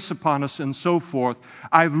place upon us and so forth,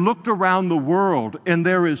 I've looked around the world and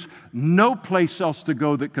there is no place else to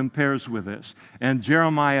go that compares with this. And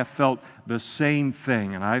Jeremiah felt the same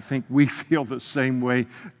thing, and I think we feel the same way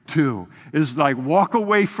too. It's like, walk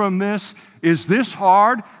away from this. Is this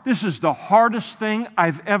hard? This is the hardest thing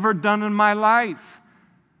I've ever done in my life,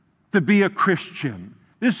 to be a Christian.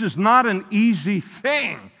 This is not an easy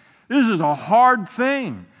thing. This is a hard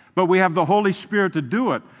thing. But we have the Holy Spirit to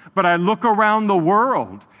do it. But I look around the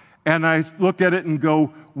world and I look at it and go,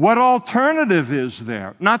 what alternative is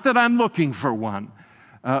there? Not that I'm looking for one.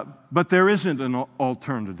 But there isn't an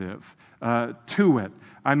alternative to it.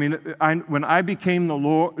 I mean, when I came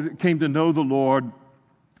to know the Lord,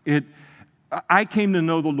 I came to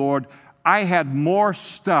know the Lord, I had more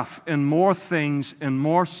stuff and more things and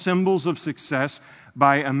more symbols of success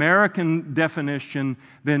by American definition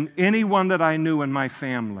than anyone that I knew in my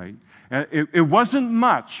family. It wasn't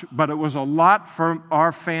much, but it was a lot for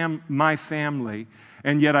my family.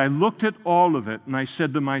 And yet I looked at all of it and I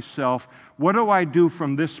said to myself, what do I do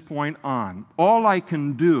from this point on? All I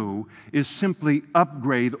can do is simply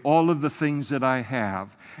upgrade all of the things that I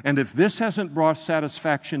have. And if this hasn't brought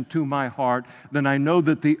satisfaction to my heart, then I know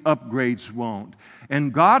that the upgrades won't.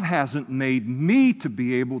 And God hasn't made me to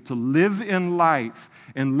be able to live in life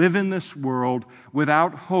and live in this world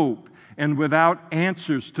without hope and without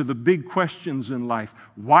answers to the big questions in life.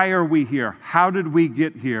 Why are we here? How did we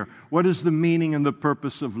get here? What is the meaning and the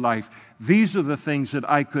purpose of life? These are the things that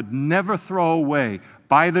I could never throw away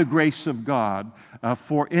by the grace of God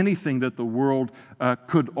for anything that the world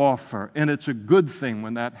could offer. And it's a good thing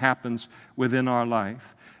when that happens within our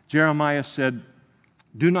life. Jeremiah said,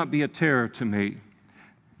 "Do not be a terror to me.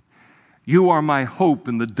 You are my hope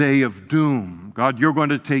in the day of doom." God, you're going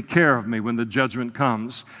to take care of me when the judgment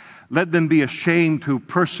comes. "Let them be ashamed who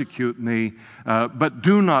persecute me, but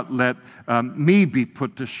do not let me be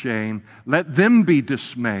put to shame. Let them be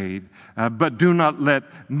dismayed, but do not let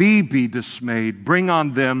me be dismayed. Bring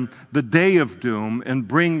on them the day of doom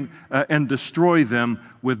and destroy them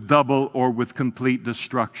with double or with complete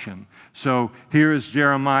destruction." So here is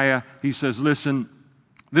Jeremiah. He says, listen,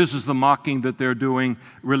 this is the mocking that they're doing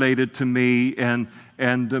related to me and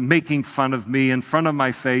making fun of me in front of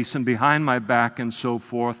my face and behind my back and so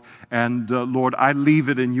forth. And Lord, I leave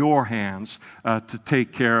it in your hands to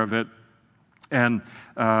take care of it. And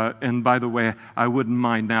by the way, I wouldn't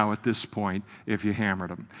mind now at this point if you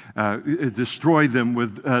hammered them. Destroy them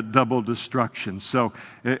with double destruction. So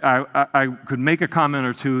I could make a comment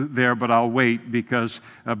or two there, but I'll wait because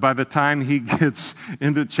by the time he gets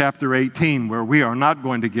into chapter 18, where we are not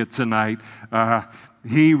going to get tonight,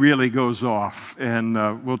 he really goes off, and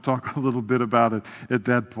we'll talk a little bit about it at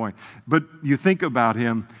that point. But you think about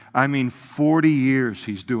him, 40 years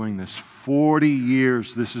he's doing this. 40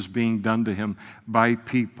 years this is being done to him by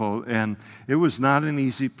people, and it was not an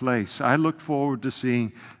easy place. I look forward to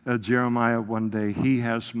seeing Jeremiah one day. He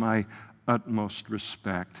has my utmost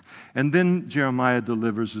respect. And then Jeremiah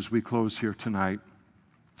delivers, as we close here tonight,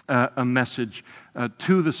 a message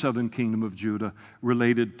to the southern kingdom of Judah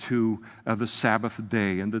related to the Sabbath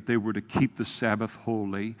day and that they were to keep the Sabbath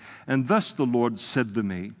holy. "And thus the Lord said to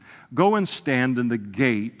me, go and stand in the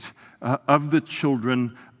gate of the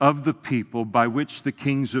children of the people by which the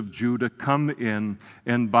kings of Judah come in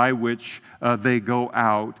and by which they go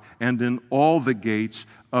out, and in all the gates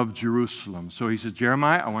of Jerusalem." So he says,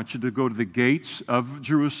 Jeremiah, I want you to go to the gates of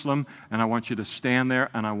Jerusalem, and I want you to stand there,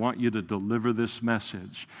 and I want you to deliver this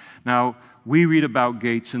message. Now, we read about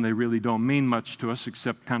gates, and they really don't mean much to us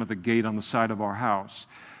except kind of the gate on the side of our house.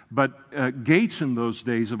 But gates in those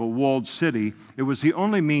days of a walled city, it was the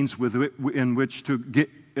only means in which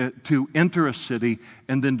to enter a city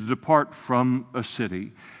and then to depart from a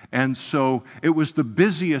city. And so it was the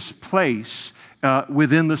busiest place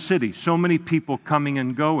within the city. So many people coming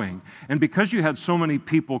and going. And because you had so many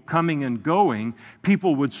people coming and going,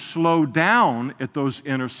 people would slow down at those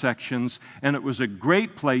intersections, and it was a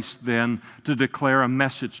great place then to declare a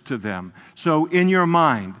message to them. So in your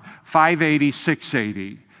mind, 580,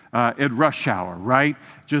 680, at rush hour, right?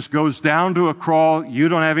 Just goes down to a crawl. You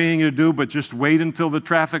don't have anything to do but just wait until the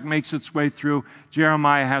traffic makes its way through.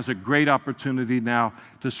 Jeremiah has a great opportunity now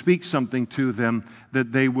to speak something to them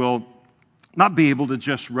that they will not be able to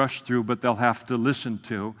just rush through, but they'll have to listen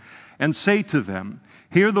to. And say to them,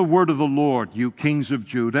 "Hear the word of the Lord, you kings of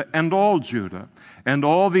Judah, and all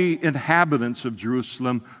the inhabitants of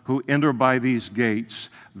Jerusalem who enter by these gates.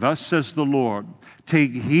 Thus says the Lord,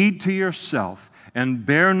 take heed to yourself, and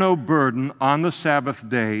bear no burden on the Sabbath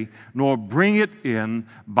day, nor bring it in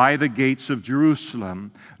by the gates of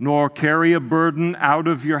Jerusalem, nor carry a burden out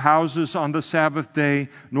of your houses on the Sabbath day,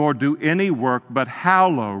 nor do any work, but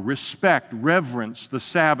hallow, respect, reverence the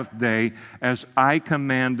Sabbath day as I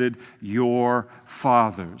commanded your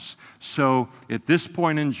fathers." So at this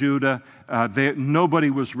point in Judah, nobody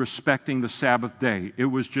was respecting the Sabbath day.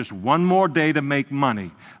 It was just one more day to make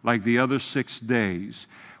money, like the other 6 days.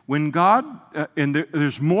 When God, and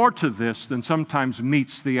there's more to this than sometimes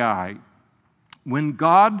meets the eye, when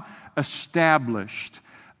God established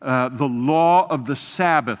the law of the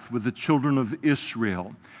Sabbath with the children of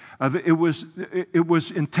Israel, it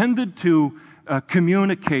was intended to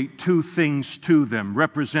communicate 2 things to them,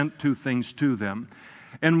 represent 2 things to them.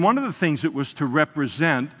 And one of the things it was to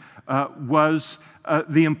represent was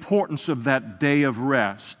the importance of that day of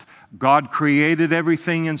rest. God created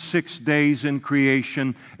everything in 6 days in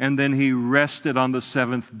creation, and then He rested on the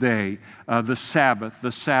seventh day, the Sabbath,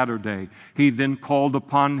 the Saturday. He then called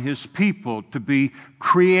upon His people to be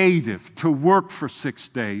creative, to work for 6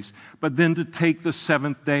 days, but then to take the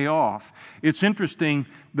seventh day off. It's interesting,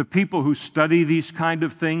 the people who study these kind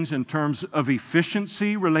of things in terms of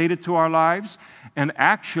efficiency related to our lives, and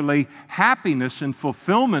actually happiness and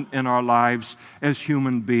fulfillment in our lives as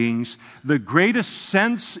human beings, the greatest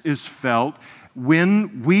sense is felt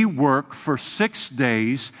when we work for 6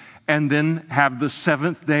 days and then have the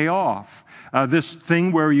seventh day off. This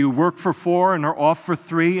thing where you work for 4 and are off for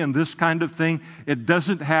 3 and this kind of thing, it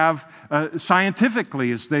doesn't have,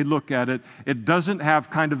 scientifically as they look at it, it doesn't have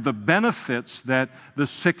kind of the benefits that the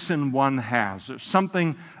 6-in-1 has. There's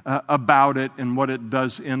something about it and what it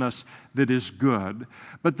does in us that is good.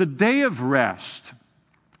 But the day of rest,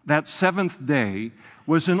 that seventh day,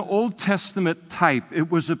 was an Old Testament type.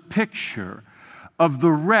 It was a picture of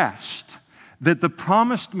the rest that the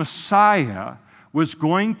promised Messiah was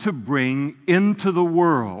going to bring into the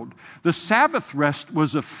world. The Sabbath rest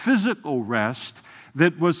was a physical rest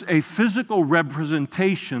that was a physical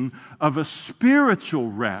representation of a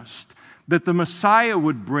spiritual rest that the Messiah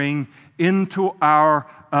would bring into our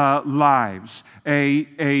lives,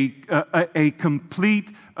 a complete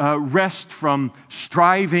rest from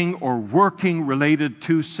striving or working related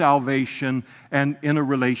to salvation and in a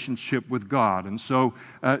relationship with God. And so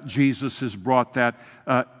Jesus has brought that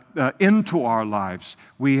into our lives.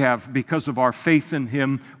 We have, because of our faith in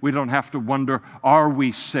Him, we don't have to wonder, are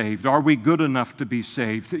we saved? Are we good enough to be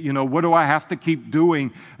saved? What do I have to keep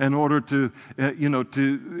doing in order to,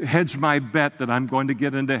 to hedge my bet that I'm going to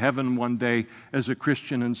get into heaven one day as a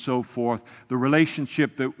Christian and so forth? The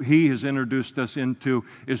relationship that He has introduced us into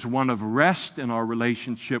is one of rest in our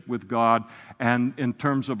relationship with God and in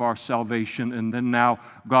terms of our salvation. And then now,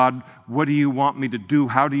 God, what do you want me to do?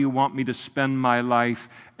 How do you want me to spend my life?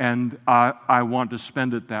 And I want to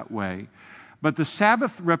spend it that way. But the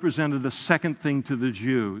Sabbath represented a second thing to the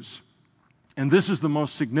Jews. And this is the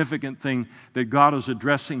most significant thing that God is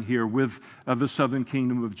addressing here with the southern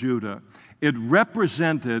kingdom of Judah. It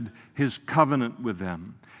represented His covenant with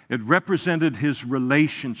them. It represented His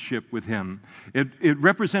relationship with Him. It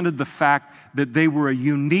represented the fact that they were a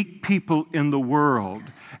unique people in the world.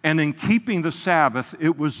 And in keeping the Sabbath,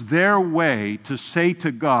 it was their way to say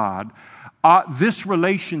to God, this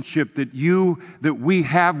relationship that we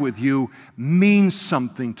have with you means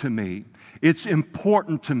something to me. It's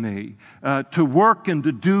important to me to work and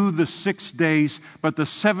to do the 6 days, but the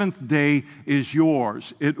seventh day is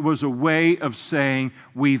yours. It was a way of saying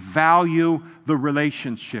we value the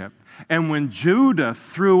relationship. And when Judah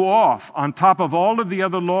threw off, on top of all of the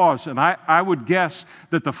other laws, and I would guess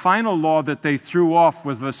that the final law that they threw off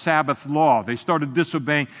was the Sabbath law. They started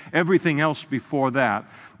disobeying everything else before that.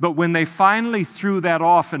 But when they finally threw that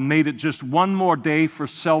off and made it just one more day for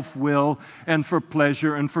self-will and for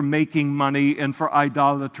pleasure and for making money and for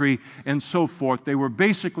idolatry and so forth, they were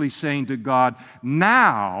basically saying to God,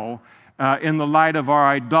 now, in the light of our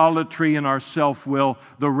idolatry and our self-will,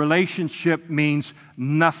 the relationship means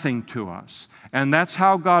nothing to us. And that's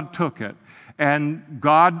how God took it. And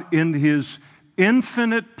God, in His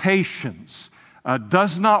infinite patience,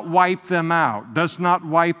 does not wipe them out, does not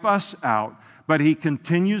wipe us out, but He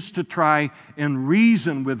continues to try and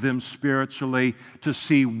reason with them spiritually to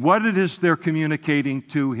see what it is they're communicating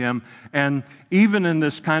to Him, and even in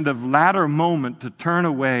this kind of latter moment to turn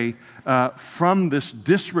away from this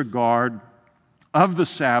disregard of the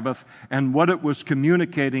Sabbath and what it was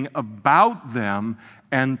communicating about them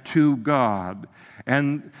and to God.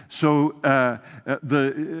 And so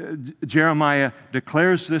Jeremiah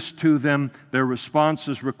declares this to them. Their response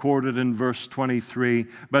is recorded in verse 23.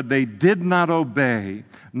 But they did not obey,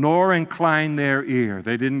 nor incline their ear.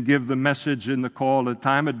 They didn't give the message in the call at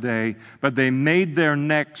time of day, but they made their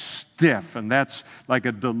necks stiff. And that's like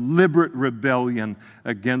a deliberate rebellion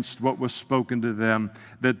against what was spoken to them,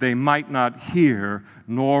 that they might not hear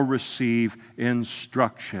nor receive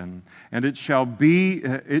instruction. And it shall be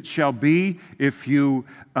if you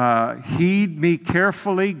heed me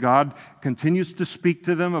carefully. God continues to speak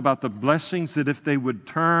to them about the blessings that if they would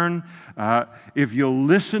turn, if you'll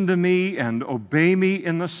listen to me and obey me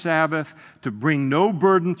in the Sabbath, to bring no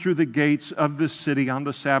burden through the gates of this city on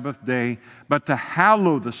the Sabbath day, but to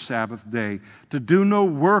hallow the Sabbath day, to do no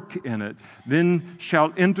work in it, then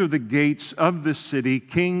shall enter the gates of this city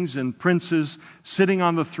kings and princes sitting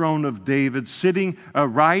on the throne of David,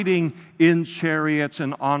 riding in chariots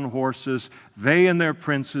and on horses. they and their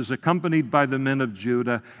princes, accompanied by the men of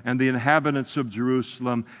Judah and the inhabitants of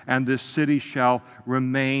Jerusalem, and this city shall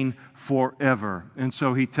remain forever. And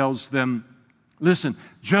so he tells them, listen,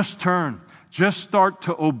 just turn. Just start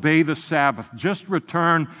to obey the Sabbath. Just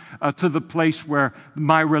return to the place where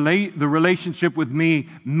the relationship with me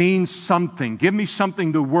means something. Give me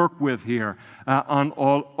something to work with here on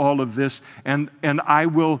all of this. And I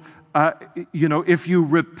will, if you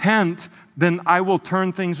repent, then I will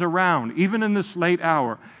turn things around. Even in this late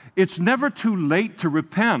hour, it's never too late to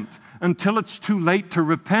repent until it's too late to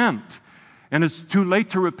repent. And it's too late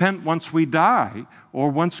to repent once we die or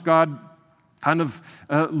once God kind of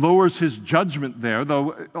lowers his judgment there,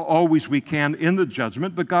 though always we can in the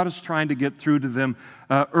judgment, but God is trying to get through to them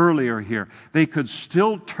earlier here. They could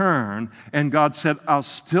still turn, and God said, I'll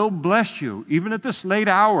still bless you, even at this late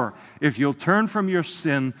hour, if you'll turn from your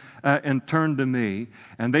sin and turn to me.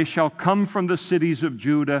 And they shall come from the cities of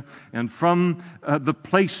Judah and from the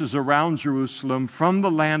places around Jerusalem, from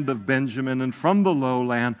the land of Benjamin and from the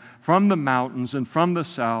lowland, from the mountains and from the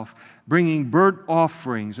south, bringing burnt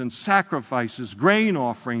offerings and sacrifices, grain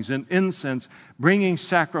offerings and incense, bringing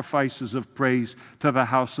sacrifices of praise to the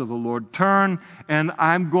house of the Lord. Turn, and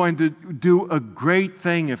I'm going to do a great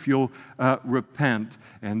thing if you'll repent.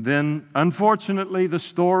 And then, unfortunately, the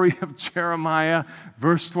story of Jeremiah,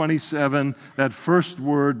 verse 27, that first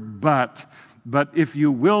word, but if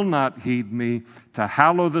you will not heed me to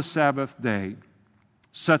hallow the Sabbath day,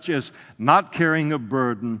 such as not carrying a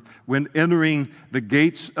burden when entering the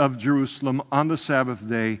gates of Jerusalem on the Sabbath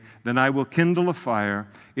day, then I will kindle a fire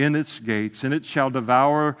in its gates, and it shall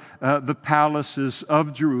devour the palaces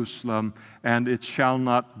of Jerusalem, and it shall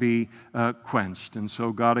not be quenched. And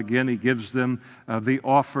so God, again, he gives them the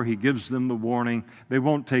offer, he gives them the warning. They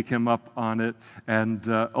won't take him up on it, and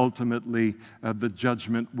ultimately the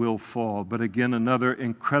judgment will fall. But again, another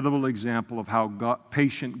incredible example of how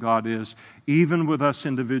patient God is, even with us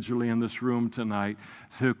individually in this room tonight,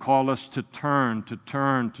 to call us to turn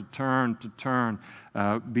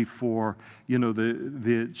before,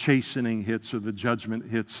 the chastening hits or the judgment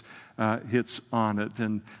hits on it.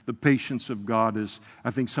 And the patience of God is,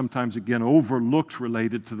 I think, sometimes, again, overlooked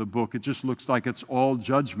related to the book. It just looks like it's all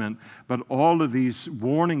judgment, but all of these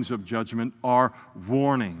warnings of judgment are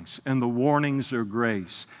warnings, and the warnings are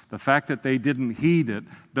grace. The fact that they didn't heed it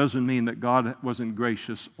doesn't mean that God wasn't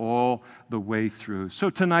gracious all the way through. So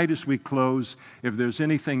tonight, as we close, if there's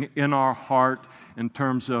anything in our heart in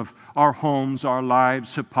terms of our homes, our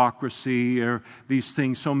lives, hypocrisy, or these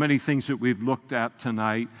things, so many things that we've looked at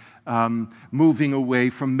tonight, moving away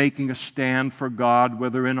from making a stand for God,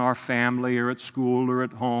 whether in our family or at school or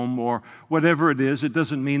at home or whatever it is. It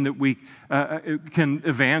doesn't mean that we can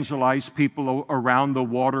evangelize people around the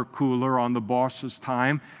water cooler on the boss's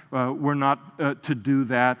time. We're not to do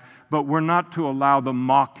that, but we're not to allow the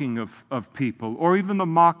mocking of people or even the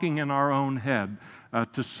mocking in our own head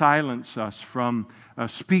to silence us from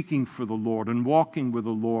speaking for the Lord and walking with the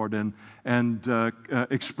Lord and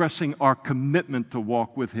expressing our commitment to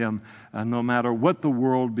walk with Him no matter what the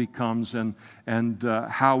world becomes and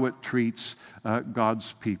how it treats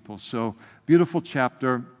God's people. So, beautiful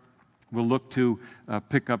chapter. We'll look to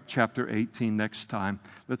pick up chapter 18 next time.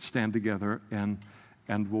 Let's stand together and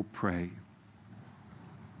we'll pray.